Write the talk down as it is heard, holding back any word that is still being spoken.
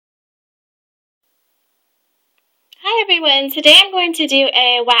Hi everyone, today I'm going to do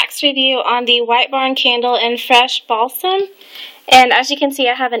a wax review on the White Barn candle in Fresh Balsam. And as you can see,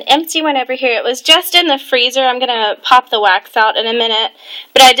 I have an empty one over here. It was just in the freezer. I'm going to pop the wax out in a minute.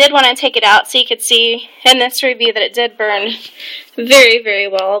 But I did want to take it out so you could see in this review that it did burn very, very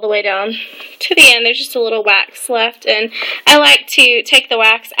well all the way down to the end. There's just a little wax left. And I like to take the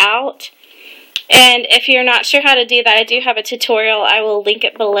wax out. And if you're not sure how to do that, I do have a tutorial. I will link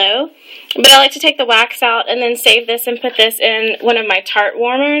it below. But I like to take the wax out and then save this and put this in one of my tart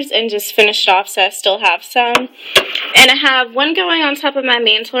warmers and just finish it off so I still have some. And I have one going on top of my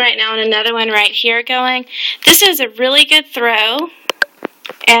mantle right now and another one right here going. This is a really good throw.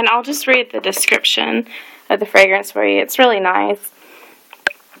 And I'll just read the description of the fragrance for you. It's really nice.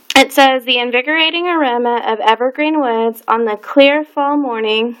 It says, the invigorating aroma of evergreen woods on the clear fall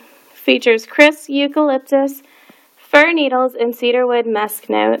morning features crisp eucalyptus, fir needles, and cedarwood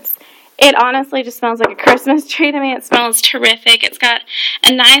musk notes. It honestly just smells like a Christmas tree to me. It smells terrific. It's got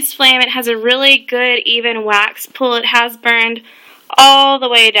a nice flame. It has a really good even wax pull. It has burned all the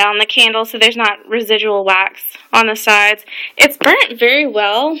way down the candle, so there's not residual wax on the sides. It's burnt very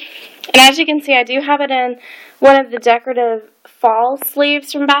well. And as you can see, I do have it in one of the decorative fall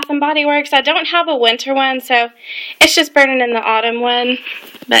sleeves from Bath & Body Works. I don't have a winter one, so it's just burning in the autumn one.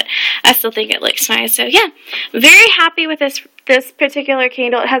 But I still think it looks nice. So yeah, very happy with this particular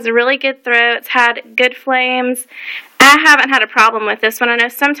candle. It has a really good throw. It's had good flames. I haven't had a problem with this one. I know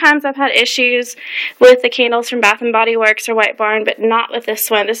sometimes I've had issues with the candles from Bath & Body Works or White Barn, but not with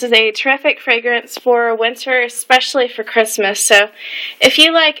this one. This is a terrific fragrance for winter, especially for Christmas. So if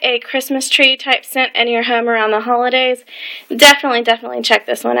you like a Christmas tree type scent in your home around the holidays, definitely check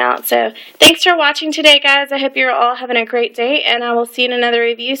this one out. So thanks for watching today, guys. I hope you're all having a great day, and I will see you in another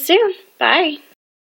review soon. Bye.